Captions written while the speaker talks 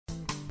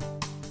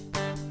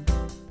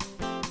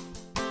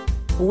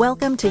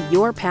Welcome to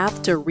Your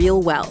Path to Real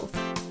Wealth,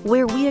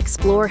 where we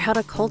explore how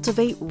to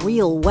cultivate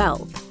real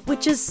wealth,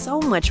 which is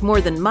so much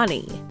more than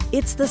money.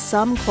 It's the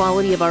sum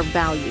quality of our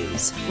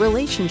values,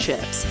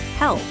 relationships,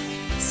 health,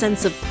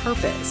 sense of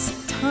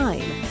purpose,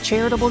 time,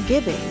 charitable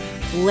giving,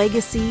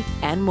 legacy,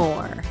 and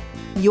more.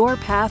 Your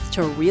path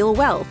to real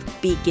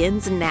wealth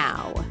begins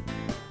now.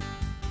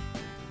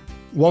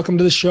 Welcome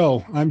to the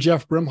show. I'm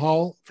Jeff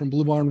Brimhall from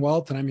Blue Barn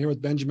Wealth, and I'm here with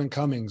Benjamin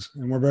Cummings,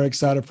 and we're very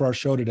excited for our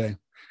show today.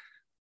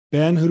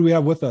 Ben, who do we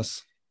have with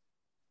us?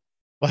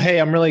 Well, hey,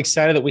 I'm really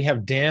excited that we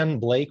have Dan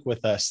Blake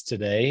with us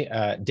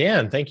today.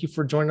 Dan, thank you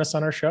for joining us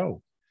on our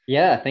show.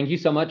 Yeah, thank you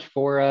so much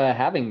for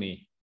having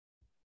me.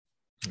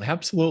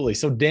 Absolutely.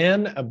 So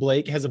Dan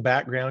Blake has a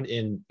background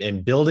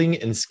in building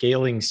and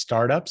scaling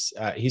startups.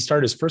 He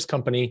started his first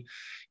company,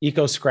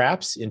 Eco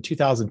Scraps, in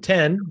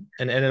 2010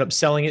 and ended up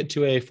selling it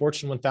to a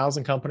Fortune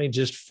 1000 company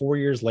just 4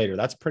 years later.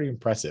 That's pretty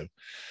impressive.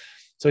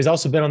 So he's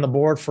also been on the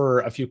board for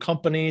a few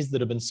companies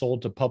that have been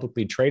sold to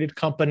publicly traded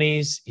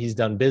companies. He's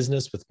done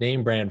business with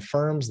name brand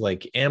firms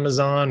like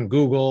Amazon,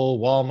 Google,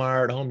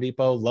 Walmart, Home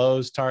Depot,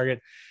 Lowe's,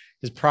 Target.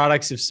 His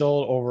products have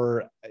sold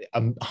over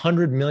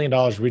 $100 million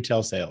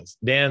retail sales.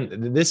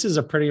 Dan, this is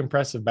a pretty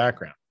impressive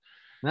background.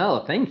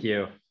 No, thank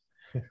you.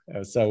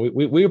 So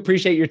we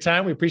appreciate your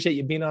time. We appreciate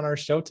you being on our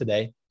show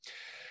today.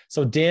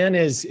 So Dan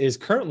is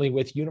currently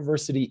with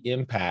University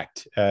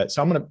Impact.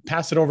 So I'm going to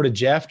pass it over to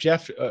Jeff.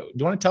 Jeff, do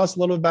you want to tell us a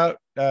little about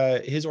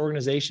his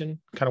organization,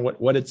 kind of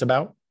what it's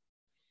about?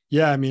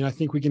 Yeah, I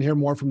think we can hear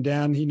more from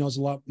Dan. He knows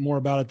a lot more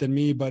about it than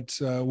me, but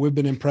we've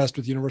been impressed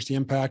with University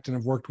Impact and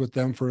have worked with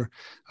them for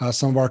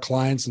some of our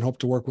clients and hope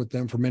to work with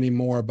them for many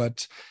more.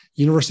 But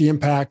University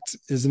Impact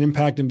is an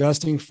impact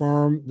investing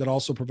firm that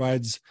also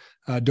provides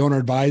donor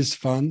advised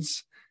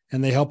funds,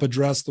 and they help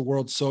address the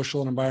world's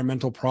social and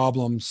environmental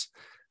problems.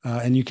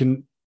 And you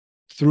can,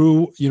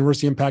 through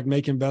University Impact,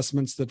 make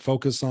investments that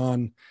focus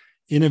on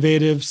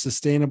innovative,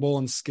 sustainable,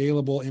 and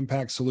scalable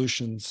impact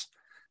solutions.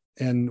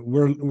 And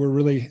we're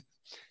really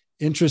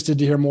interested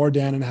to hear more,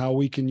 Dan, in how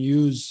we can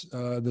use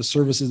the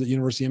services that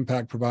University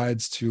Impact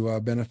provides to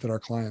benefit our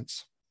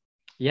clients.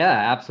 Yeah,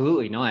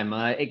 absolutely. No, I'm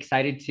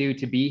excited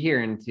to be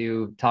here and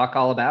to talk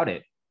all about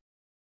it.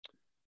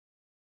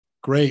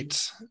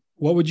 Great.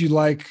 What would you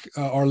like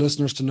our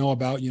listeners to know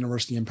about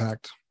University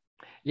Impact?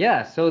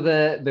 Yeah, so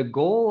the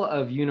goal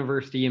of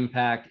University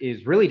Impact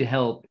is really to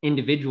help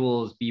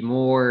individuals be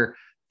more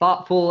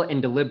thoughtful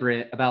and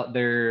deliberate about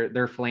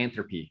their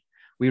philanthropy.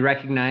 We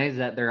recognize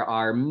that there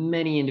are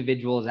many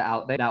individuals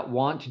out there that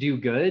want to do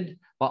good,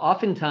 but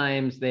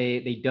oftentimes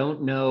they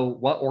don't know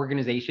what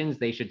organizations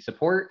they should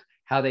support,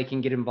 how they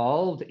can get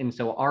involved. And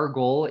so our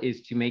goal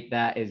is to make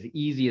that as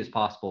easy as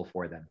possible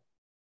for them.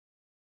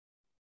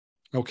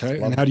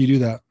 Okay, and how do you do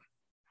that?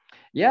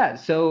 Yeah,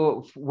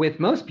 so with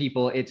most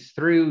people, it's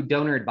through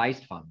donor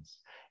advised funds.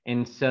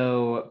 And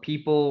so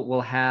people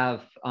will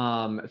have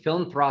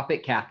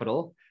philanthropic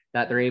capital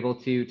that they're able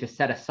to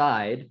set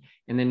aside.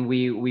 And then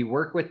we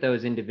work with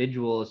those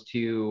individuals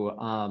to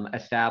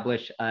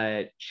establish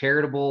a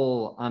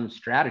charitable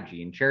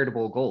strategy and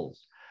charitable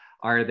goals.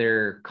 Are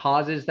there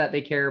causes that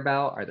they care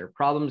about? Are there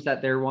problems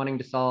that they're wanting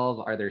to solve?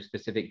 Are there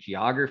specific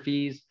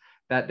geographies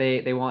that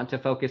they want to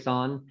focus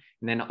on?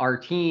 And then our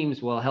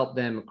teams will help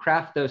them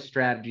craft those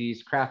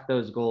strategies, craft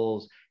those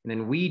goals. And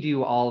then we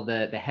do all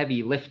the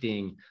heavy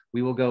lifting.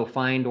 We will go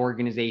find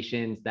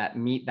organizations that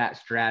meet that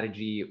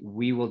strategy.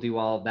 We will do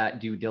all of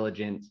that due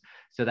diligence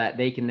so that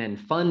they can then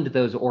fund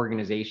those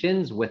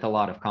organizations with a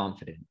lot of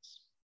confidence.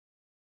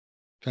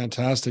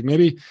 Fantastic.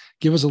 Maybe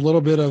give us a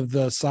little bit of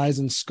the size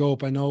and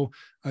scope. I know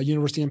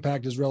University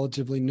Impact is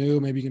relatively new.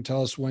 Maybe you can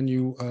tell us when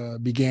you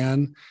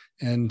began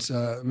and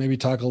maybe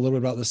talk a little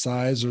bit about the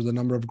size or the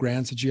number of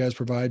grants that you guys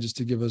provide, just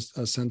to give us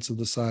a sense of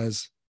the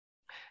size.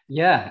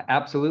 Yeah,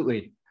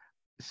 absolutely.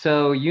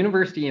 So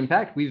University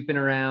Impact, we've been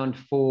around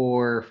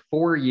for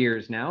 4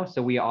 years now.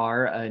 So we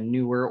are a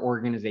newer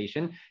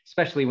organization,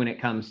 especially when it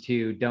comes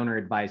to donor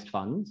advised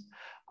funds.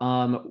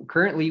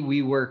 Currently,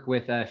 we work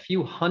with a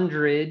few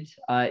hundred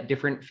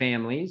different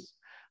families,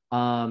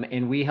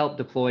 and we help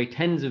deploy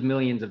tens of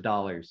millions of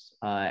dollars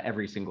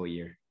every single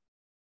year.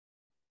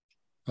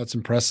 That's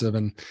impressive.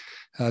 And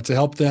to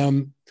help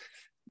them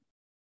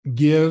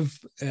give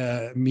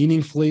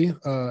meaningfully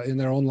in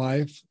their own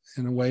life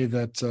in a way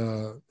that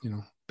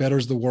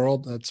betters the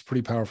world, that's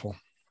pretty powerful.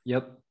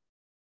 Yep.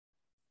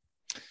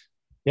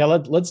 Yeah,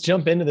 let's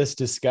jump into this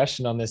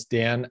discussion on this,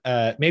 Dan.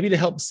 Maybe to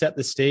help set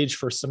the stage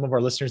for some of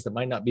our listeners that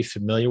might not be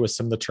familiar with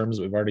some of the terms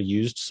that we've already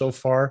used so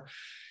far.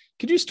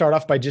 Could you start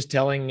off by just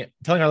telling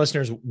our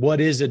listeners what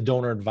is a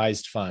donor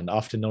advised fund,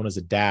 often known as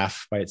a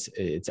DAF by its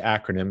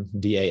acronym,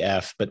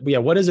 DAF? But yeah,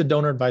 what is a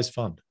donor advised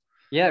fund?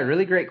 Yeah,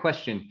 really great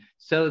question.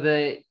 So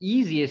the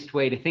easiest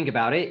way to think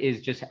about it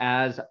is just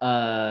as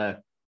a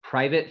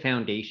private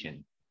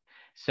foundation.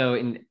 So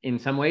in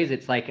some ways,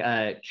 it's like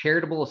a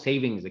charitable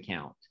savings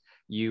account.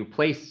 You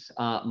place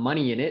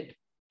money in it,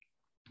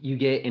 you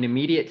get an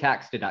immediate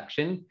tax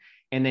deduction,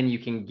 and then you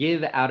can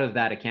give out of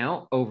that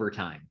account over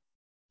time.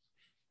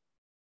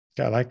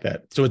 I like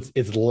that. So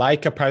it's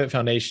like a private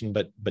foundation,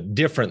 but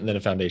different than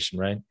a foundation,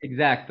 right?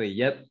 Exactly.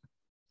 Yep.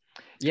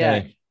 Yeah.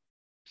 Okay.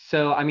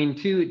 So, I mean,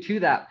 to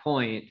that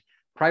point,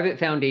 private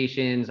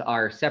foundations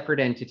are separate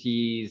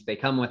entities. They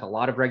come with a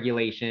lot of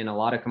regulation, a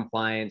lot of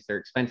compliance. They're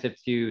expensive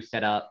to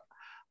set up.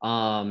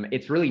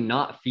 It's really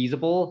not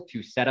feasible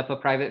to set up a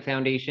private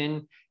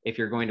foundation if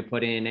you're going to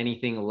put in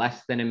anything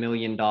less than $1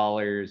 million.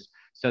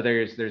 So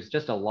there's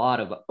just a lot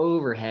of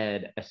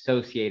overhead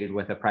associated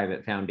with a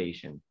private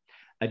foundation.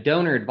 A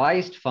donor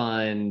advised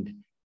fund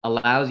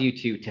allows you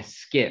to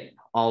skip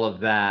all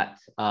of that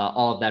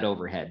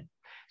overhead.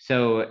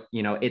 So,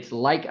 it's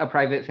like a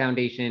private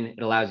foundation.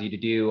 It allows you to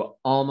do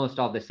almost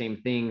all the same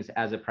things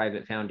as a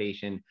private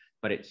foundation,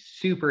 but it's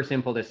super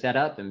simple to set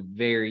up and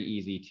very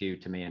easy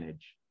to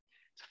manage.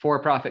 It's a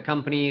for-profit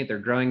company. They're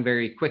growing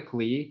very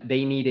quickly.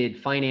 They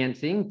needed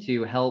financing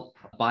to help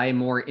buy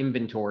more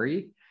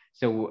inventory.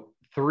 So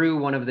through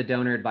one of the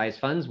donor advised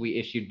funds, we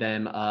issued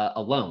them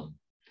a loan.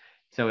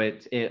 So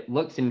it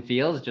looks and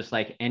feels just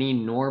like any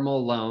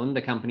normal loan.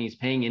 The company's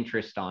paying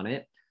interest on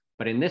it.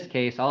 But in this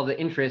case, all the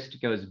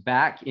interest goes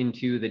back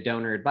into the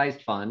donor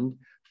advised fund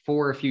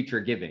for future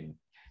giving.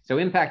 So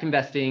impact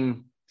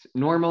investing,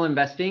 normal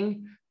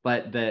investing,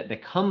 but the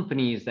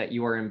companies that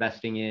you are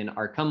investing in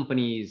are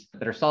companies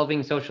that are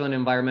solving social and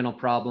environmental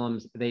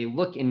problems. They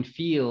look and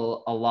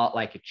feel a lot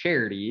like a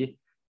charity,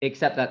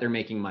 except that they're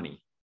making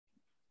money.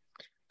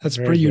 That's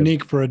pretty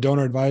unique for a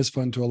donor advised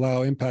fund to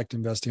allow impact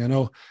investing. I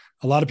know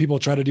a lot of people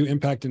try to do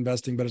impact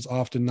investing, but it's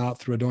often not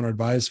through a donor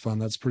advised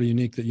fund. That's pretty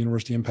unique that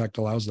University Impact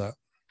allows that.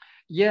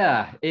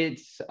 Yeah,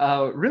 it's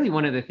really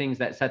one of the things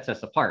that sets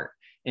us apart.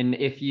 And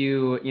if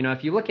you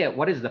look at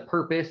what is the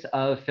purpose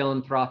of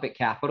philanthropic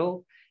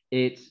capital,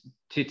 it's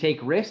to take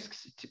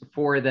risks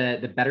for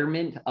the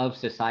betterment of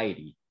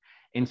society.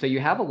 And so you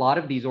have a lot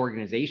of these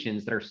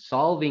organizations that are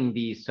solving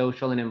these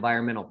social and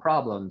environmental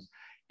problems.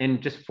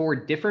 And just for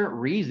different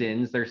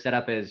reasons, they're set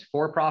up as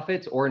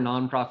for-profits or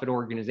nonprofit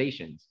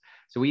organizations.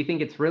 So we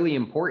think it's really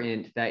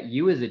important that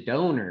you as a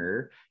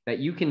donor, that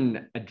you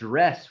can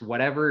address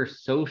whatever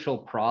social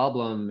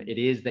problem it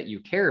is that you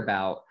care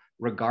about,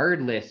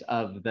 regardless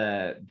of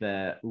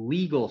the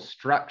legal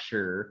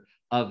structure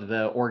of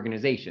the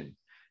organization.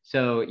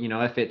 So,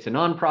 if it's a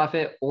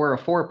nonprofit or a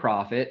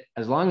for-profit,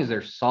 as long as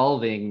they're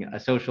solving a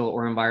social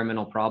or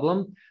environmental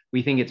problem,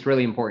 we think it's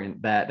really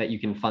important that you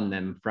can fund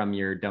them from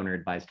your donor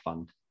advised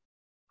fund.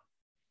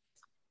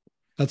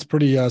 That's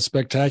pretty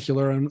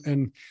spectacular.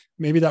 And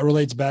maybe that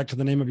relates back to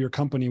the name of your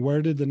company.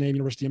 Where did the name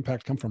University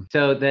Impact come from?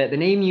 So the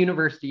name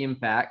University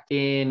Impact,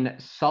 in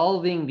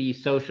solving the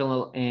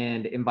social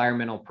and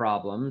environmental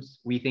problems,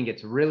 we think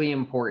it's really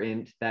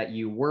important that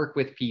you work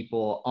with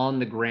people on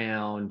the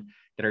ground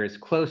that are as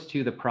close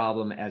to the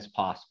problem as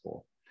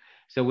possible.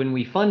 So when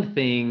we fund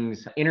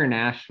things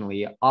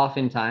internationally,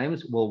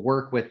 oftentimes we'll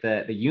work with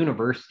the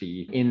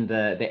university in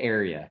the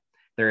area.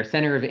 They're a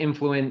center of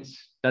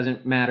influence,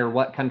 doesn't matter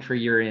what country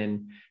you're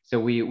in. So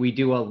we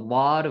do a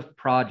lot of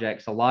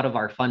projects. A lot of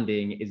our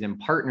funding is in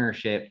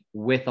partnership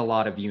with a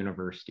lot of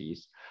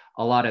universities.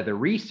 A lot of the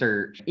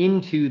research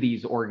into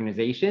these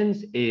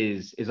organizations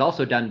is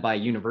also done by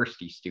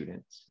university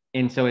students.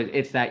 And so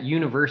it's that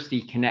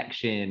university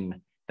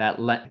connection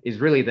that is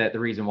really the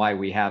reason why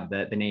we have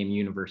the name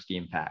University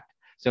Impact.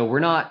 So we're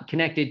not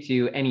connected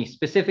to any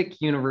specific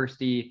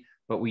university,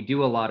 but we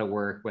do a lot of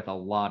work with a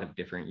lot of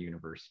different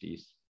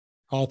universities.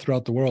 All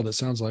throughout the world, it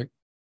sounds like.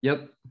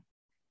 Yep.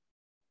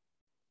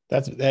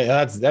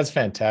 That's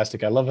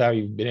fantastic. I love how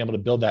you've been able to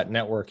build that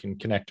network and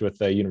connect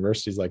with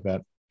universities like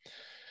that.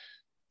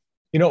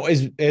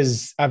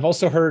 As I've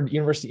also heard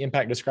University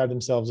Impact describe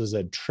themselves as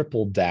a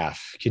triple DAF.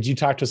 Could you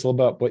talk to us a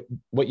little about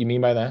what you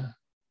mean by that?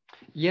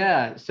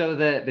 Yeah. So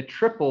the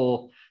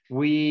triple,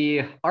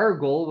 our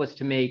goal was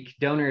to make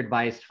donor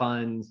advised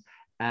funds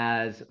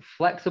as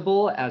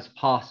flexible as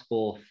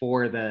possible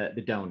for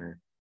the donor.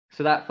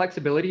 So that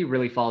flexibility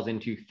really falls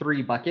into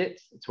 3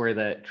 buckets. It's where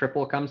the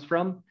triple comes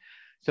from.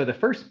 So the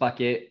first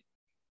bucket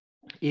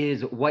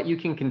is what you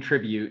can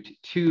contribute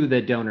to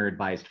the donor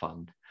advised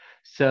fund.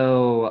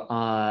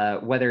 So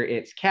whether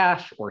it's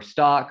cash or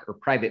stock or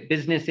private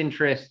business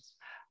interests,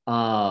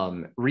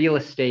 real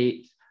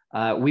estate,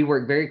 we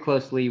work very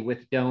closely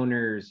with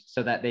donors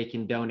so that they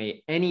can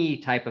donate any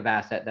type of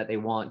asset that they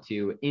want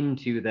to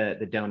into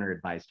the donor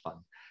advised fund.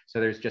 So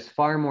there's just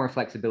far more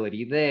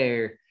flexibility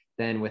there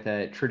than with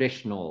a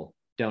traditional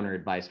donor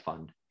advised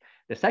fund.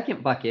 The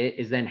second bucket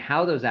is then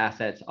how those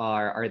assets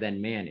are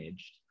then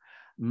managed.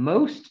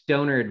 Most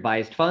donor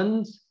advised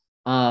funds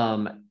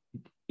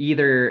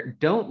either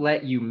don't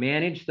let you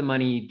manage the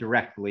money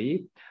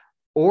directly,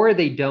 or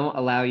they don't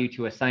allow you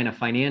to assign a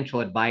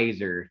financial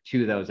advisor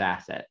to those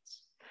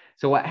assets.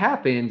 So what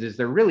happens is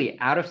they're really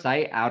out of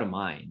sight, out of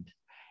mind.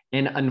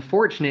 And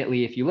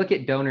unfortunately, if you look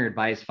at donor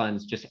advised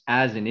funds just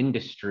as an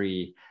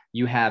industry,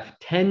 you have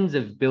tens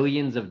of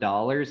billions of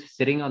dollars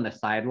sitting on the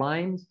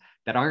sidelines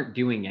that aren't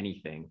doing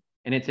anything.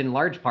 And it's in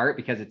large part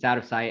because it's out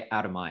of sight,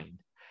 out of mind.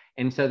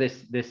 And so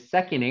this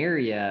second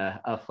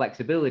area of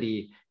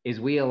flexibility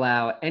is we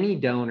allow any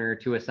donor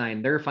to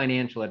assign their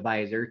financial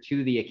advisor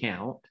to the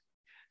account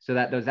so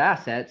that those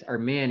assets are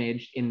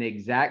managed in the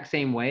exact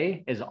same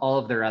way as all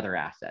of their other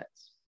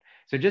assets.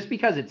 So just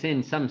because it's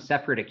in some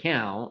separate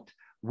account,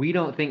 we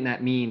don't think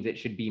that means it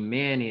should be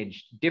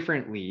managed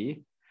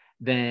differently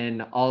than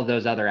all of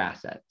those other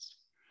assets.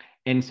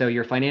 And so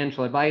your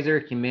financial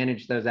advisor can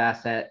manage those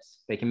assets.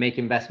 They can make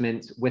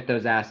investments with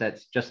those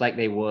assets just like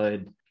they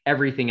would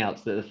everything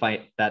else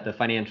that the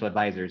financial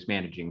advisor is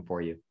managing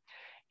for you.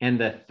 And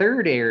the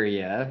third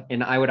area,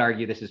 and I would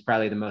argue this is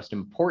probably the most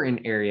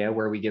important area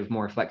where we give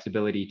more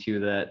flexibility to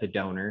the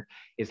donor,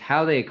 is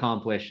how they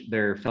accomplish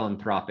their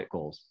philanthropic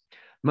goals.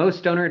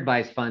 Most donor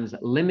advised funds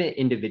limit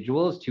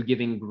individuals to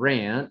giving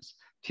grants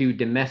to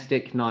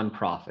domestic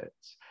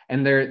nonprofits.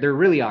 And there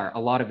really are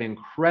a lot of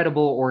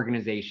incredible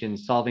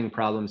organizations solving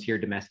problems here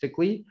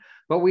domestically,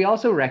 but we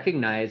also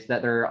recognize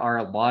that there are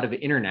a lot of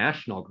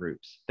international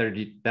groups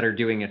that are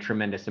doing a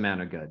tremendous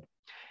amount of good.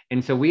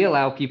 And so we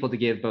allow people to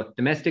give both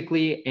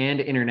domestically and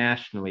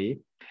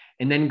internationally.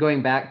 And then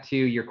going back to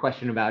your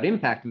question about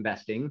impact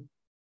investing,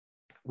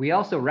 we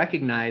also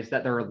recognize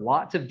that there are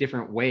lots of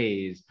different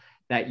ways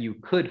that you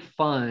could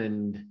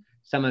fund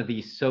some of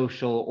these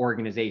social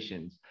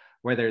organizations,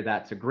 whether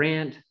that's a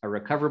grant, a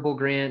recoverable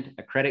grant,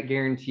 a credit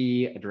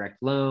guarantee, a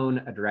direct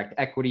loan, a direct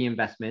equity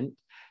investment.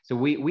 So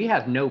we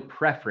have no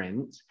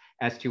preference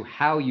as to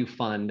how you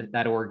fund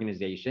that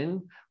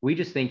organization. We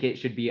just think it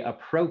should be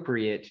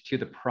appropriate to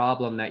the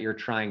problem that you're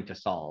trying to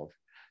solve.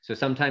 So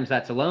sometimes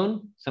that's a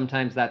loan,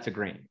 sometimes that's a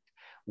grant.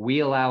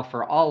 We allow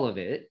for all of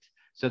it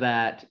so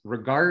that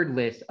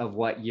regardless of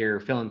what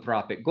your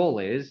philanthropic goal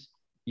is,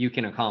 you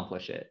can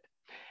accomplish it.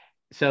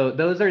 So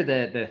those are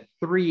the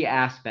three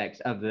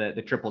aspects of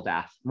the triple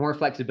DAF: more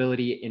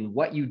flexibility in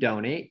what you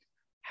donate,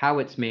 how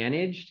it's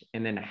managed,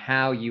 and then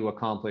how you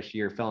accomplish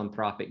your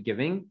philanthropic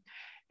giving.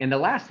 And the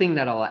last thing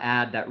that I'll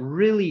add that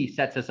really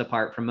sets us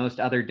apart from most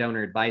other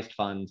donor advised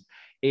funds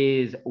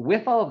is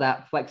with all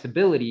that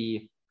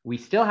flexibility, we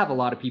still have a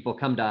lot of people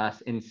come to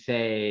us and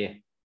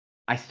say,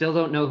 I still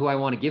don't know who I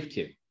want to give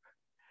to.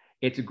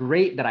 It's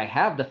great that I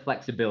have the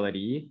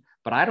flexibility,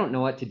 but I don't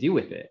know what to do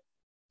with it.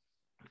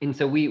 And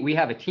so we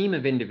have a team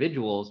of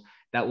individuals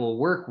that will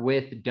work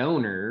with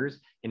donors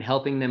in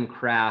helping them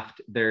craft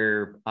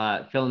their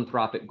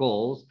philanthropic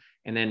goals.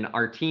 And then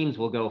our teams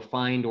will go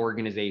find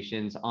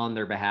organizations on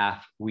their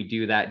behalf. We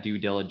do that due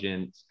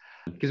diligence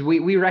because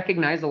we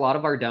recognize a lot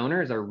of our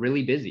donors are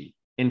really busy.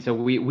 And so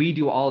we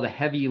do all the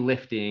heavy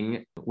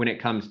lifting when it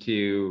comes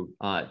to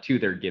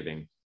their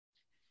giving.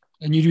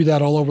 And you do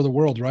that all over the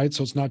world, right?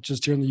 So it's not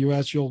just here in the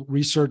US. You'll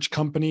research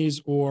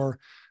companies or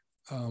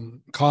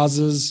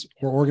causes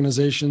or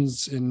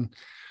organizations in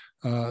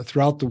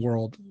throughout the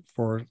world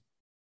for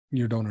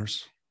your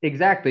donors.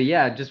 Exactly.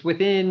 Yeah. Just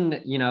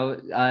within,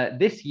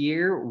 this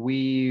year,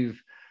 we've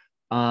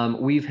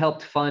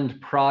helped fund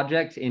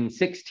projects in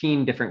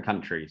 16 different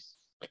countries.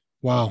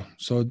 Wow.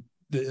 So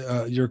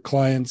your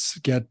clients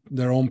get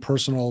their own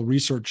personal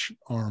research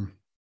arm.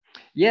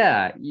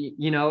 Yeah.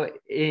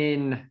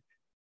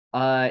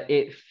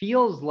 It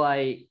feels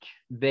like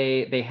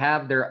they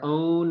have their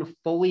own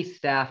fully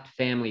staffed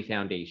family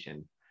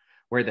foundation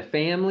where the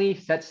family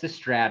sets the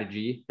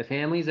strategy, the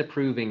family's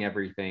approving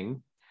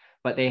everything,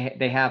 but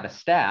they have a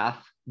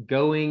staff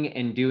going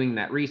and doing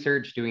that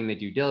research, doing the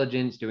due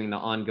diligence, doing the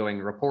ongoing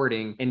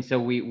reporting. And so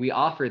we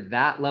offer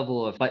that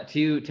level of, but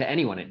to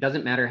anyone, it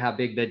doesn't matter how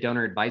big the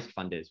donor advised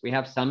fund is. We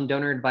have some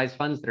donor advised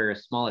funds that are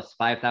as small as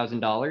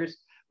 $5,000.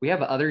 We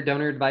have other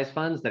donor advised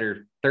funds that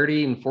are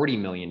 $30 and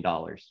 $40 million.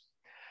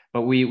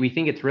 But we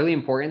think it's really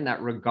important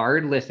that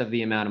regardless of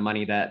the amount of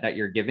money that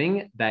you're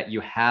giving, that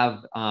you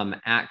have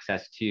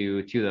access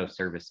to those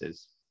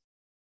services.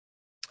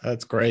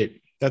 That's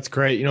great. That's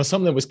great.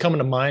 Something that was coming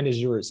to mind as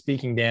you were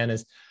speaking, Dan,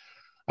 is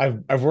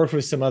I've worked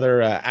with some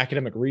other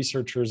academic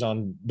researchers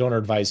on donor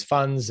advised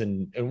funds.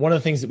 And one of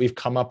the things that we've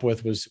come up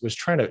with was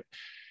trying to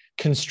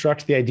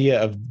construct the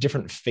idea of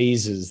different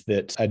phases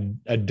that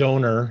a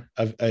donor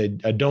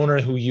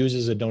who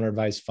uses a donor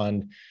advised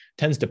fund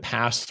tends to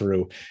pass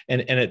through.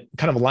 And it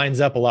kind of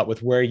lines up a lot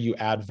with where you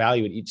add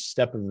value at each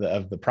step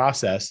of the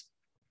process,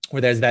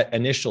 where there's that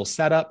initial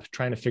setup,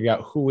 trying to figure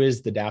out who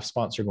is the DAF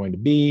sponsor going to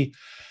be,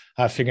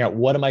 figuring out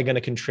what am I going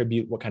to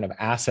contribute, what kind of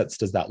assets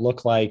does that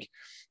look like,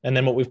 and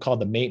then what we've called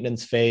the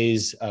maintenance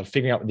phase of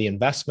figuring out the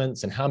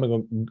investments and how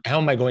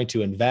am I going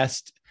to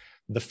invest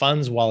the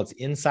funds while it's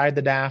inside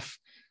the DAF,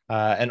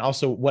 and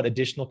also what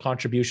additional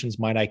contributions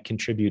might I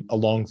contribute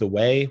along the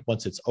way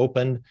once it's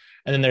open.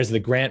 And then there's the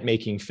grant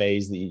making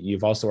phase that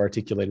you've also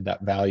articulated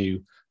that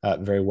value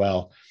very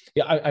well.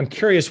 Yeah, I'm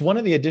curious, one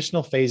of the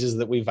additional phases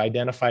that we've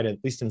identified,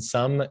 at least in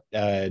some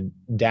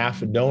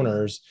DAF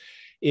donors,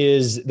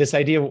 is this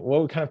idea of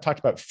what we kind of talked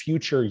about,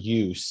 future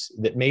use,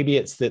 that maybe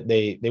it's that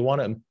they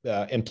want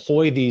to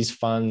employ these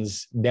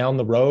funds down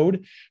the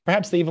road.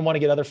 Perhaps they even want to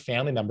get other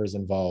family members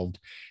involved.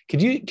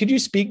 Could you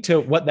speak to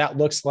what that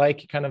looks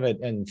like kind of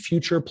and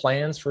future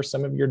plans for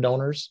some of your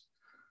donors?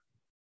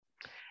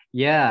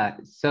 Yeah.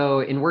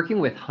 So in working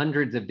with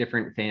hundreds of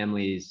different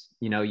families,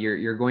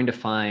 you're going to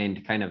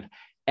find kind of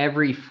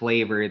every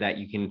flavor that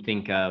you can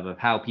think of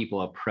how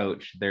people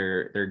approach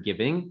their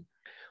giving.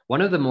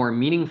 One of the more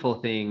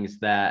meaningful things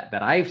that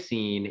I've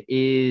seen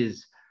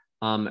is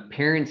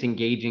parents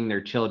engaging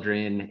their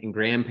children and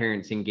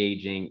grandparents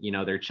engaging,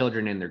 their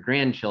children and their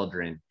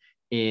grandchildren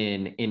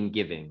in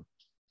giving.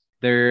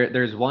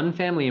 There's one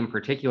family in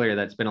particular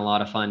that's been a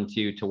lot of fun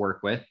to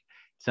work with.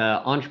 It's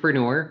an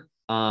entrepreneur,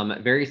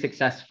 very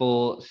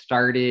successful,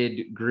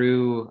 started,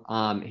 grew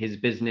his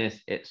business,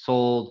 it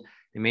sold,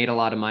 they made a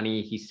lot of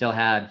money. He still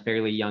had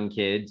fairly young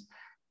kids.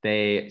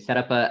 They set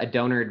up a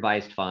donor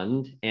advised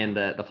fund, and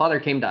the father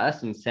came to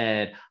us and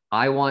said,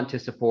 I want to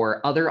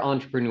support other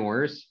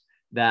entrepreneurs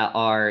that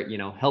are,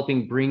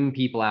 helping bring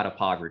people out of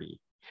poverty.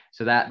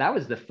 So that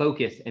was the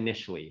focus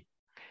initially.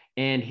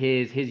 And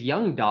his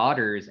young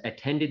daughters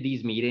attended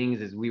these meetings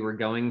as we were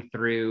going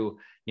through,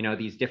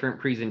 these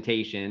different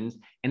presentations,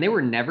 and they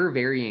were never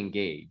very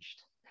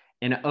engaged.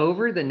 And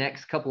over the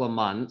next couple of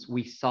months,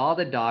 we saw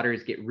the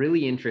daughters get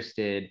really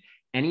interested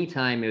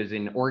anytime it was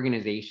an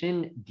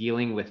organization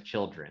dealing with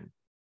children.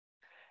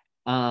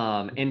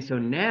 And so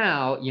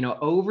now,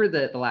 over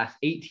the last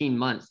 18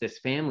 months, this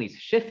family's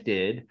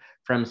shifted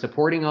from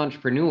supporting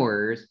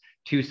entrepreneurs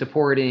to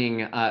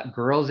supporting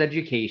girls'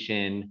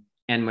 education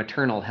and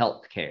maternal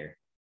health care.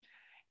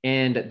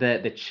 And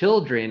the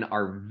children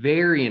are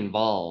very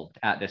involved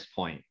at this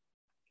point.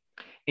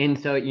 And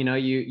so,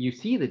 you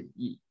see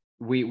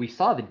we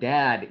saw the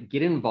dad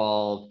get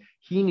involved.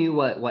 He knew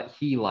what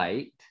he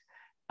liked.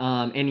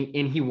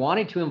 And he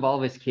wanted to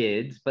involve his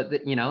kids, but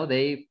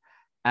they,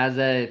 as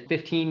a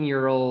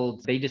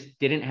 15-year-old, they just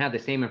didn't have the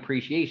same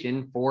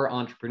appreciation for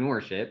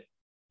entrepreneurship,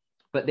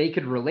 but they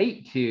could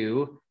relate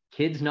to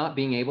kids not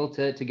being able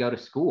to go to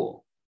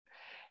school.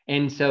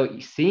 And so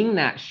seeing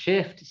that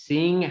shift,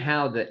 seeing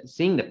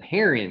the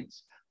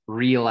parents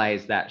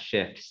realize that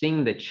shift,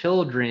 seeing the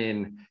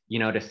children,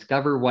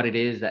 discover what it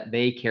is that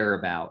they care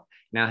about,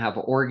 now have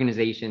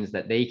organizations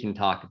that they can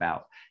talk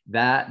about,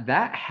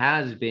 that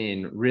has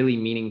been really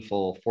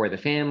meaningful for the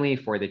family,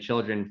 for the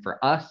children,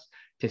 for us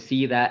to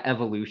see that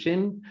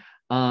evolution.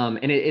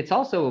 And it's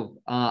also,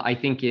 I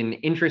think, an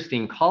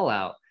interesting call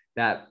out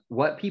that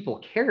what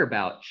people care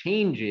about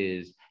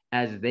changes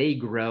as they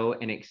grow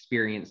and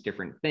experience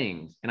different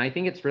things. And I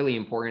think it's really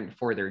important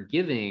for their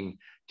giving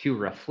to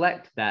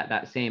reflect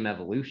that same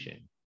evolution.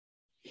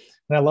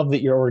 And I love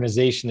that your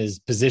organization is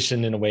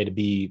positioned in a way to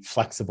be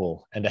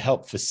flexible and to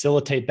help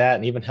facilitate that,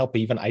 and even help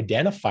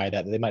identify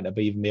that they might not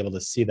even be able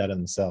to see that in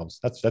themselves.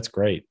 That's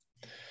great.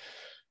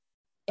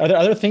 Are there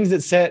other things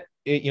that set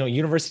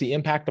University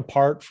Impact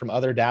apart from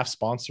other DAF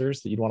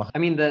sponsors that you'd want to? I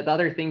mean, the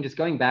other thing, just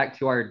going back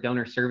to our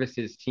donor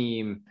services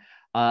team,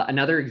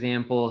 another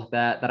example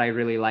that I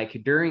really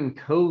like, during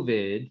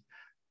COVID,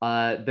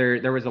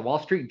 there was a Wall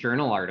Street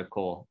Journal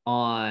article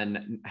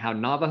on how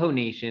Navajo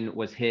Nation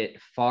was hit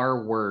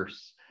far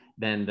worse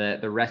than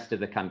the rest of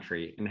the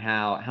country, and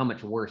how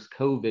much worse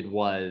COVID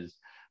was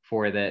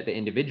for the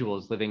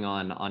individuals living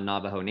on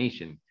Navajo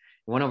Nation.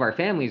 One of our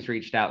families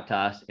reached out to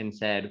us and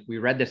said, we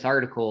read this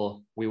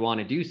article, we want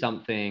to do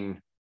something.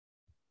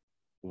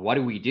 What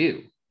do we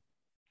do?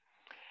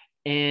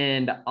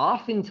 And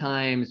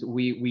oftentimes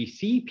we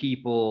see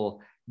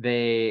people,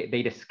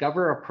 they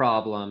discover a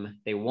problem,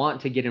 they want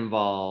to get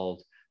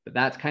involved, but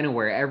that's kind of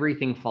where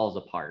everything falls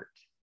apart.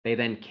 They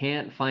then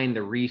can't find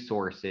the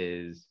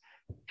resources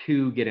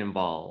to get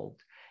involved.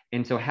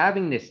 And so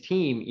having this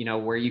team,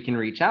 where you can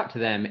reach out to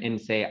them and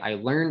say, I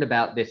learned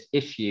about this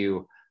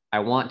issue, I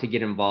want to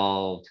get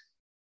involved.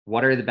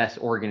 What are the best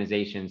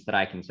organizations that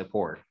I can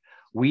support?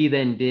 We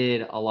then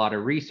did a lot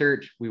of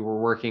research. We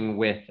were working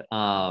with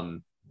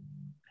the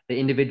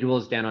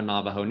individuals down on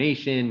Navajo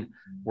Nation,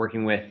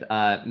 working with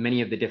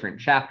many of the different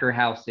chapter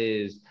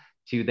houses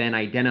to then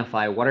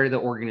identify what are the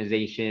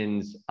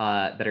organizations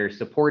that are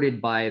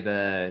supported by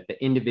the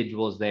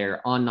individuals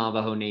there on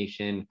Navajo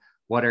Nation,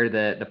 what are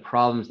the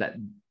problems that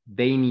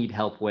they need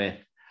help with.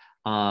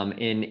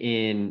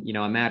 In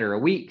a matter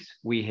of weeks,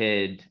 we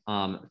had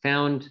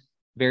found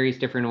various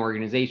different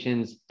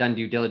organizations, done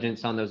due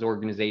diligence on those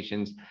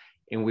organizations,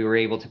 and we were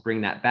able to bring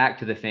that back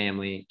to the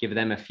family, give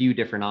them a few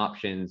different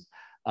options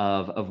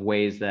of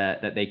ways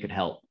that they could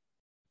help.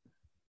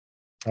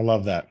 I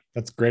love that.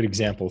 That's a great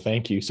example.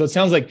 Thank you. So it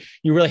sounds like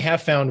you really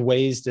have found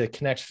ways to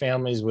connect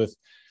families with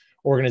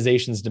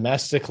organizations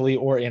domestically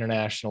or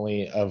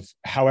internationally, of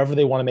however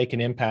they want to make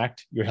an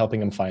impact. You're helping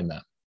them find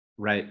that.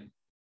 Right.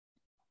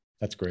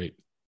 That's great.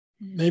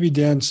 Maybe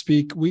Dan,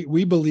 speak.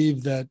 We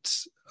believe that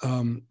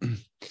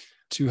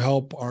to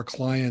help our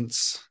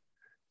clients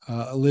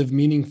live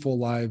meaningful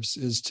lives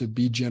is to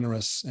be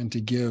generous and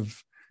to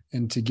give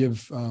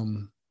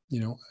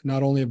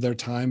not only of their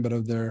time, but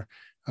of their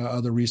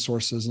other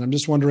resources. And I'm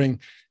just wondering,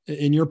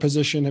 in your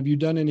position, have you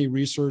done any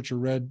research or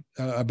read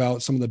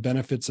about some of the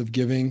benefits of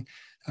giving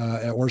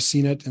or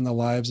seen it in the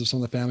lives of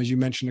some of the families? You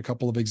mentioned a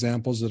couple of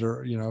examples that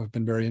are, have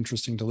been very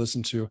interesting to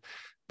listen to.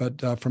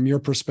 But from your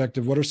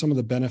perspective, what are some of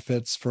the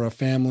benefits for a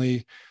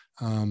family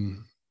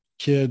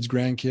kids,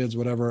 grandkids,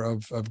 whatever,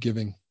 of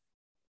giving?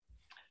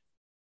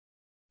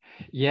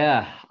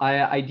 Yeah,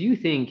 I do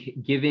think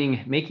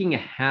making a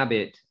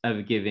habit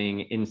of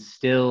giving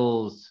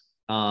instills,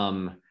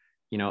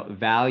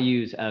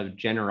 values of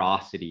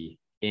generosity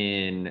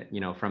in,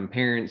 from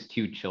parents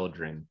to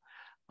children.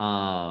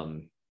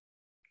 Um,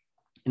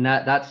 and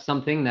that's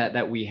something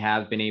that we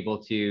have been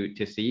able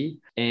to see.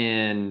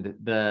 And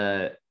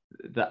the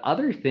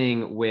other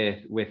thing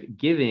with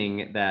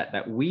giving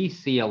that we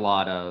see a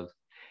lot of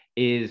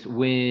is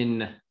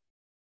when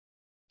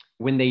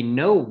they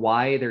know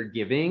why they're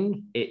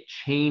giving, it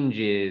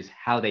changes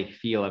how they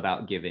feel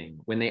about giving.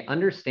 When they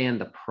understand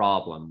the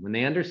problem, when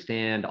they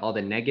understand all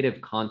the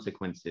negative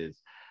consequences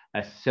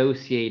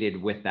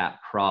associated with that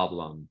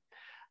problem,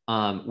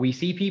 we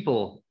see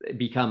people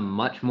become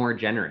much more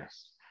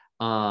generous.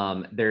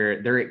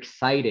 They're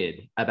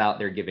excited about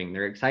their giving.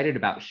 They're excited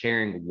about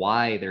sharing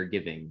why they're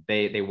giving.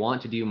 They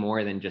want to do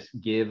more than just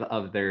give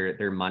of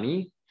their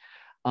money.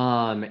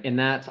 And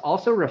that's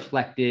also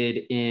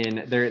reflected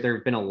in there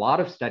have been a lot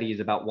of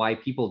studies about why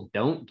people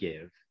don't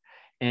give.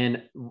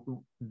 And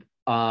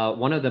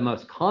one of the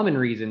most common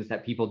reasons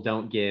that people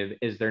don't give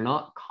is they're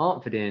not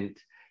confident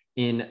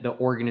in the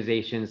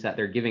organizations that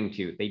they're giving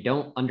to. They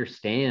don't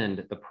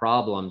understand the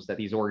problems that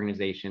these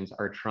organizations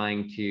are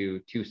trying to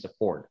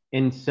support.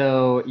 And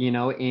so,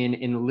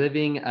 in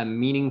living a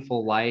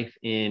meaningful life,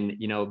 in,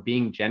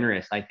 being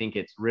generous, I think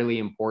it's really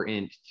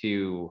important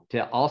to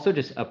also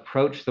just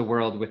approach the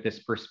world with this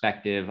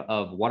perspective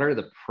of what are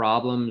the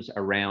problems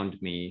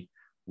around me?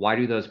 Why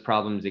do those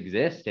problems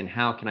exist? And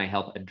how can I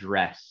help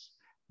address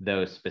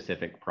those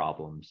specific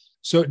problems?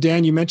 So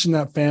Dan, you mentioned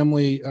that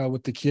family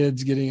with the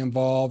kids getting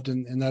involved,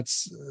 and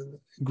that's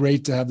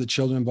great to have the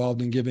children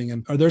involved in giving.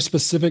 And are there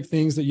specific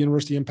things that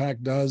University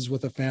Impact does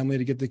with a family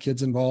to get the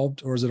kids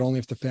involved, or is it only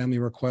if the family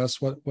requests?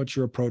 What's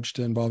your approach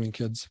to involving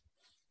kids?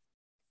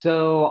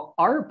 So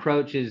our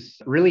approach is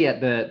really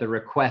at the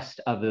request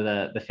of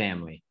the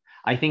family.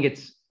 I think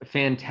it's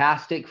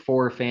fantastic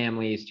for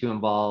families to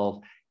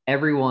involve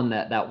everyone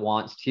that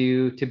wants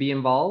to be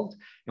involved.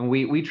 And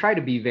we try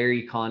to be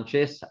very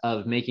conscious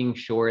of making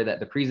sure that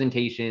the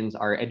presentations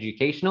are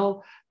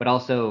educational, but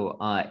also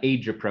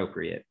age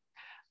appropriate.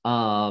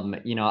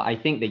 I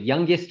think the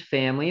youngest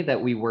family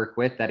that we work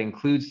with that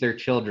includes their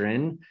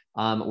children,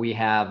 we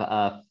have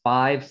a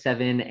 5,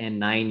 7,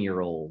 and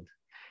 9-year-old.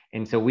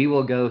 And so we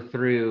will go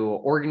through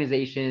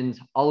organizations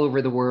all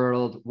over the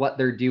world, what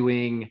they're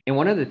doing. And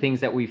one of the things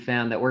that we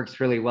found that works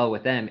really well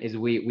with them is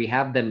we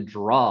have them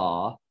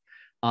draw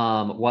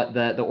what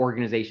the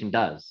organization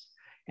does.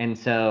 And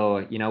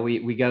so,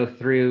 we go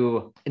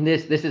through, and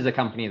this is a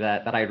company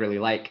that I really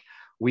like.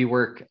 We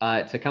work,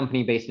 it's a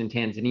company based in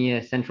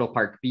Tanzania, Central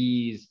Park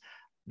Bees.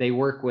 They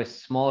work with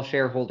small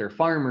shareholder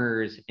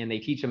farmers, and they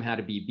teach them how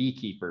to be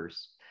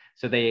beekeepers.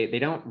 So they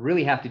don't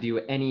really have to do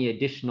any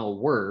additional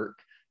work,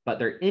 but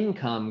their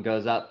income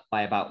goes up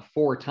by about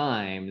 4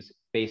 times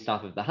based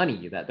off of the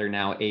honey that they're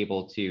now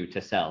able to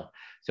sell.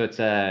 So it's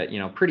a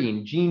pretty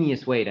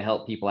ingenious way to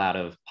help people out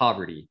of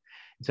poverty.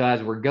 So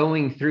as we're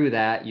going through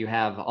that, you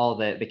have all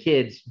the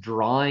kids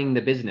drawing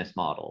the business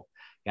model.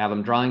 You have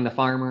them drawing the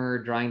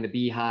farmer, drawing the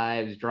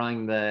beehives,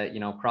 drawing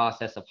the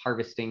process of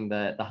harvesting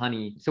the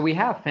honey. So we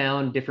have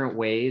found different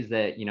ways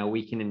that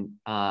we can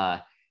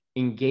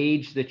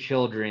engage the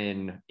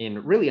children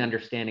in really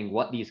understanding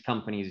what these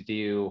companies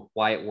do,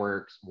 why it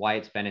works, why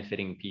it's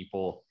benefiting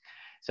people.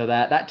 So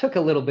that took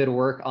a little bit of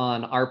work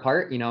on our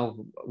part.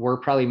 We're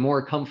probably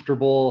more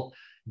comfortable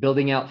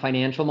building out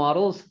financial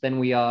models than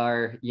we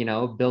are,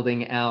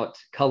 building out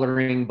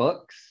coloring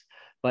books,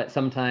 but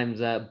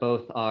sometimes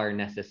both are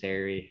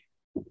necessary.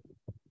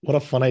 What a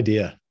fun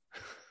idea.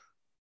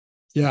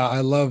 Yeah,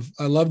 I love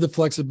the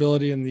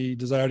flexibility and the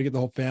desire to get the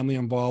whole family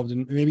involved.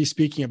 And maybe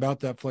speaking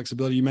about that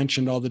flexibility, you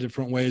mentioned all the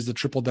different ways, the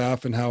triple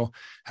DAF, and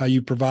how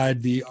you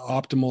provide the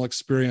optimal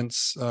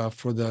experience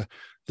for the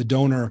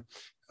donor.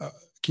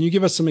 Can you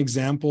give us some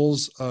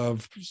examples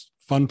of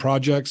fun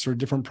projects or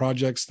different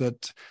projects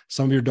that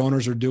some of your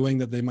donors are doing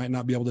that they might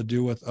not be able to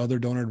do with other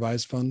donor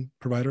advised fund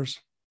providers?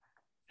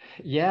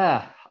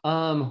 Yeah,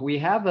 we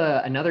have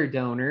another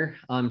donor.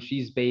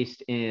 She's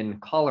based in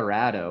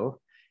Colorado,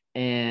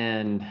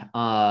 and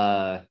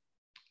a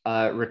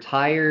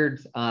retired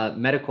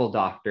medical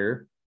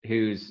doctor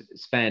who's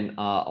spent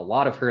a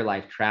lot of her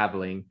life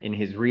traveling and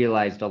has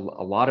realized a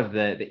lot of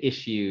the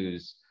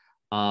issues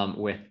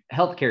with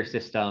healthcare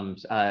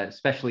systems,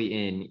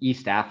 especially in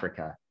East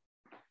Africa.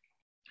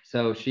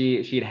 So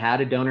she'd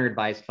had a donor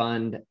advised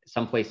fund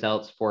someplace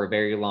else for a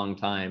very long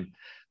time,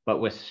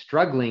 but was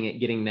struggling at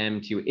getting them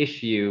to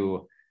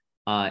issue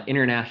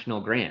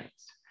international grants.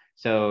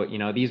 So,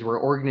 these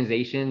were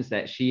organizations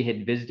that she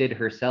had visited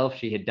herself.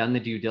 She had done the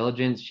due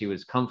diligence. She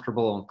was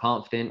comfortable and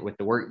confident with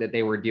the work that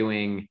they were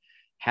doing,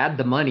 had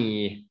the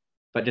money,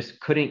 but just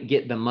couldn't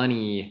get the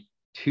money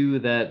to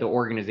the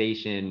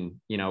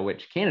organization,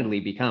 which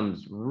candidly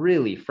becomes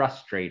really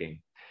frustrating.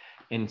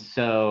 And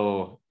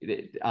so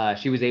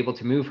she was able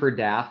to move her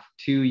DAF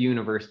to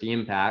University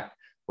Impact,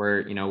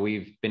 where,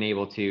 we've been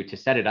able to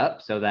set it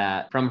up so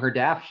that from her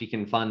DAF, she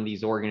can fund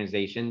these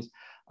organizations.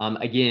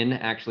 Again,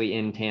 actually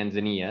in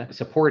Tanzania,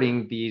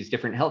 supporting these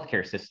different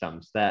healthcare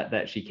systems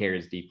that she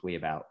cares deeply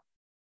about.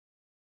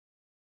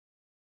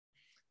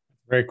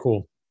 Very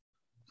cool.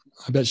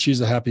 I bet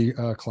she's a happy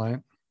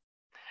client.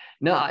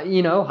 No,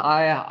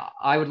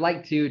 I would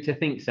like to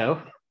think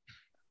so.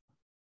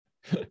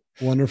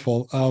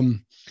 Wonderful.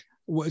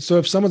 So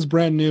if someone's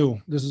brand new,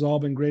 this has all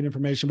been great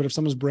information, but if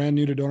someone's brand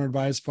new to donor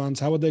advised funds,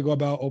 how would they go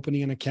about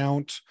opening an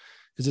account?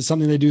 Is it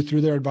something they do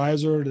through their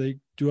advisor? Or do they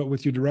do it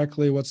with you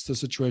directly? What's the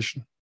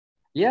situation?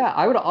 Yeah,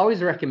 I would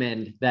always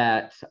recommend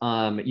that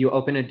you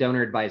open a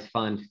donor advised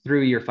fund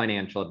through your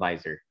financial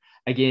advisor.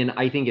 Again,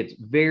 I think it's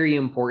very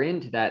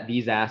important that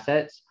these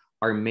assets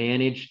are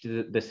managed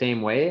the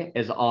same way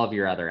as all of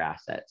your other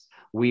assets.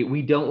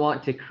 We don't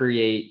want to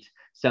create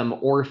some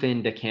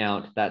orphaned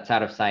account that's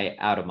out of sight,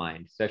 out of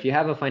mind. So if you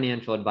have a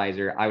financial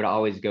advisor, I would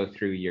always go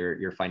through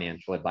your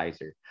financial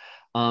advisor.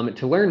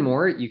 To learn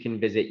more, you can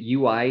visit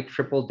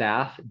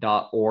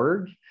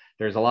uitripledaf.org.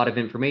 There's a lot of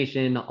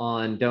information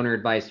on donor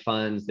advised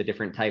funds, the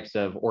different types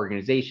of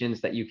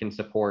organizations that you can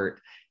support,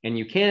 and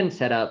you can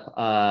set up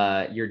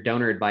your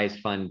donor advised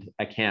fund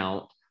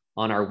account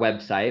on our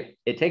website.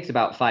 It takes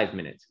about 5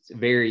 minutes. It's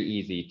very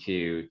easy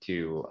to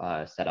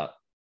set up.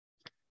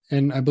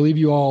 And I believe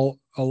you all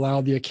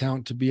allow the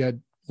account to be at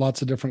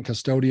lots of different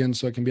custodians,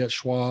 so it can be at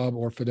Schwab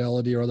or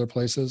Fidelity or other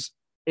places.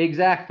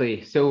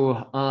 Exactly.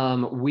 So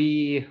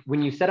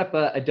when you set up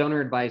a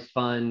donor advised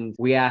fund,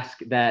 we ask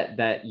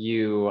that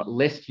you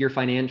list your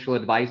financial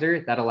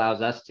advisor. That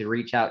allows us to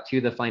reach out to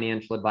the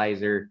financial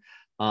advisor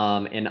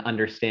and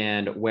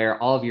understand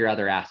where all of your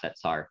other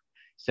assets are.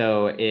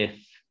 So if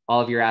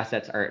all of your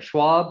assets are at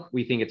Schwab,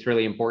 we think it's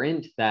really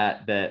important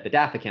that the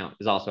DAF account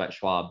is also at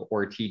Schwab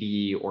or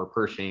TD or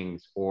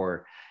Pershing's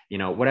or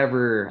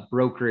whatever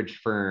brokerage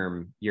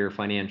firm your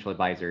financial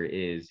advisor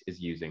is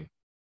using.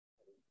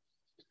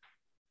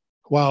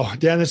 Wow,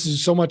 Dan, this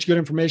is so much good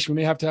information.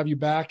 We may have to have you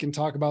back and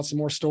talk about some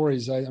more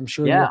stories. I'm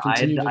sure you'll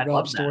continue to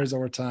develop stories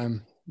over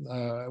time.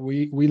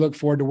 We look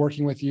forward to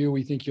working with you.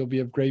 We think you'll be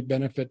of great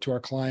benefit to our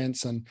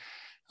clients and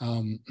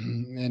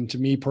to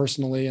me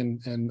personally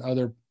and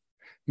other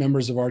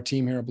members of our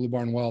team here at Blue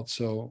Barn Wealth.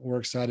 So we're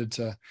excited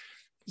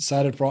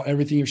for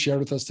everything you've shared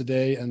with us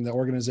today and the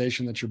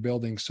organization that you're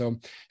building. So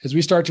as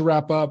we start to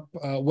wrap up,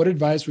 what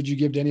advice would you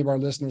give to any of our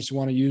listeners who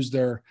want to use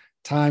their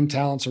time,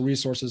 talents, or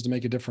resources to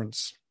make a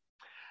difference?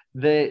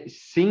 The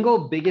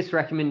single biggest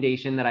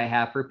recommendation that I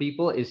have for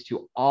people is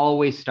to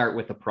always start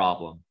with a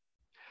problem.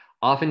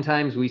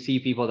 Oftentimes we see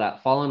people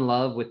that fall in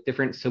love with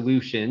different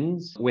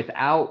solutions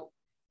without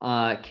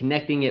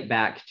connecting it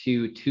back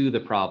to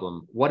the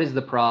problem. What is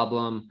the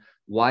problem?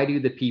 Why do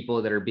the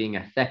people that are being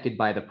affected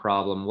by the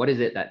problem, what is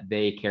it that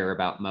they care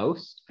about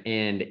most?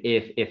 And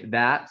if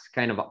that's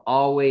kind of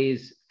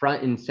always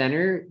front and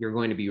center, you're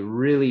going to be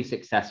really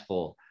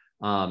successful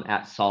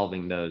at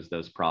solving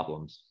those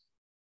problems.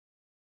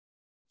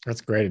 That's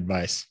great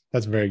advice.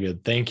 That's very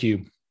good. Thank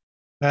you.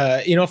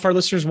 If our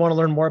listeners want to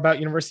learn more about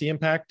University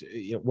Impact,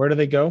 where do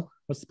they go?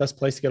 What's the best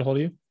place to get a hold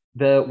of you?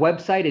 The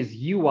website is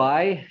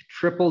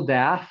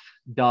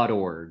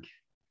uitripledaf.org.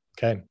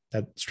 Okay,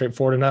 that's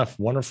straightforward enough.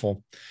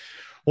 Wonderful.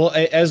 Well,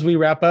 as we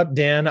wrap up,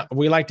 Dan,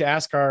 we like to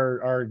ask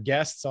our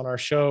guests on our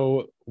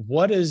show,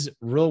 what is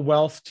real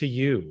wealth to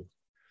you?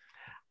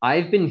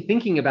 I've been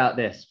thinking about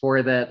this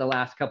for the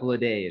last couple of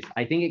days.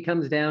 I think it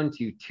comes down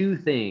to two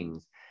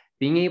things: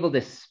 being able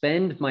to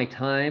spend my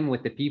time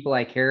with the people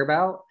I care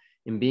about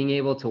and being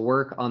able to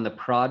work on the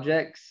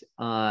projects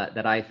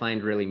that I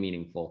find really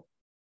meaningful.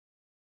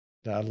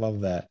 I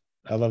love that.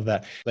 I love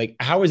that. Like,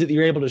 how is it that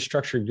you're able to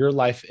structure your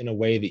life in a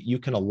way that you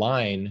can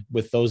align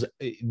with those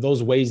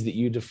ways that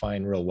you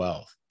define real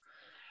wealth?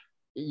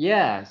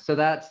 Yeah, so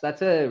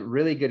that's a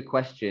really good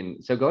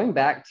question. So going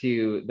back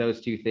to those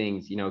two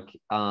things,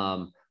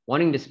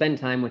 wanting to spend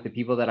time with the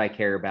people that I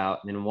care about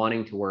and then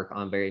wanting to work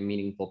on very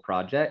meaningful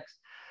projects.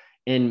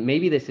 And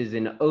maybe this is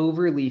an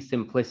overly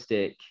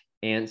simplistic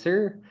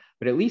answer,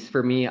 but at least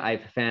for me,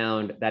 I've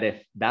found that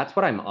if that's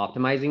what I'm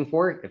optimizing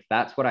for, if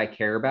that's what I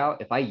care about,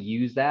 if I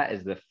use that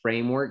as the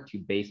framework to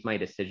base my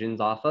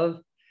decisions off of,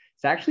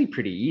 it's actually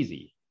pretty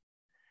easy.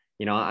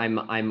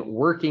 I'm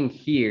working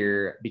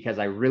here because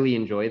I really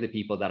enjoy the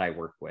people that I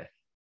work with.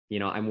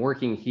 I'm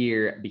working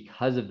here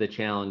because of the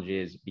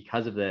challenges,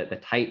 because of the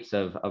types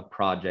of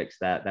projects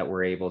that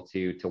we're able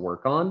to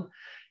work on.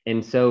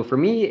 And so for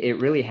me, it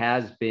really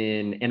has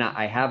been, and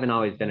I haven't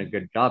always done a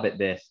good job at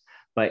this,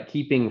 but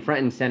keeping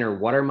front and center,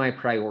 what are my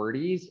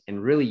priorities,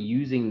 and really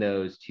using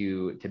those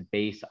to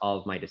base all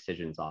of my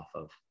decisions off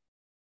of.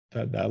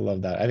 I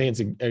love that. I think it's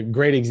a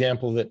great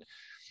example that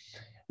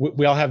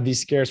we all have these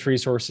scarce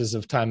resources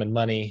of time and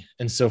money.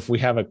 And so if we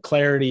have a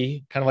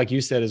clarity, kind of like you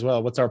said as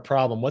well, what's our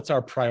problem? What's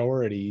our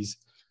priorities?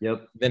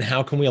 Yep. Then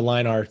how can we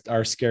align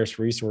our scarce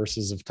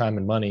resources of time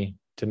and money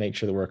to make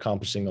sure that we're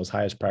accomplishing those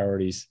highest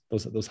priorities,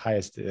 those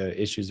highest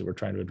issues that we're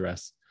trying to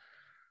address?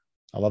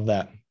 I love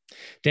that.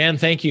 Dan,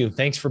 thank you.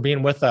 Thanks for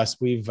being with us.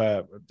 We've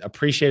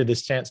appreciated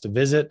this chance to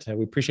visit.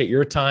 We appreciate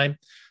your time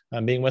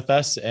being with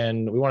us.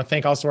 And we want to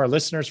thank also our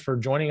listeners for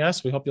joining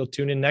us. We hope you'll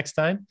tune in next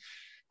time.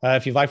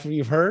 If you've liked what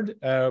you've heard,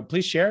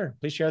 please share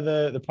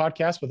the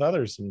podcast with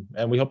others.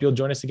 And we hope you'll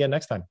join us again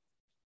next time.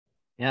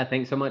 Yeah,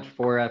 thanks so much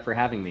for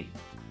having me.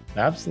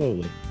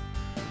 Absolutely.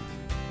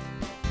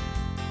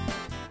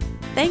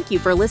 Thank you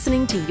for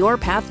listening to Your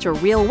Path to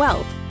Real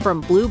Wealth from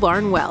Blue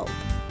Barn Wealth.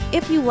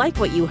 If you like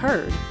what you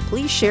heard,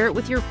 please share it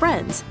with your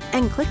friends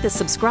and click the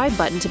subscribe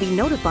button to be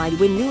notified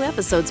when new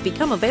episodes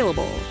become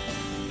available.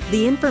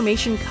 The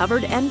information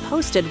covered and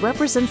posted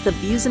represents the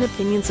views and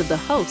opinions of the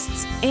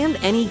hosts and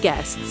any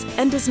guests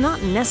and does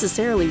not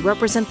necessarily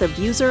represent the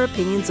views or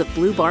opinions of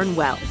Blue Barn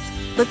Wealth.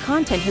 The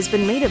content has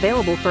been made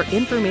available for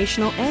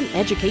informational and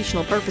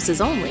educational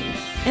purposes only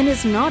and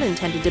is not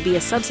intended to be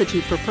a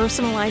substitute for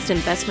personalized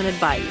investment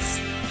advice.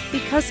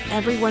 Because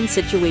everyone's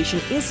situation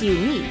is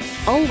unique,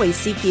 always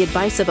seek the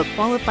advice of a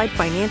qualified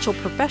financial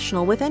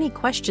professional with any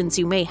questions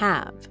you may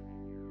have.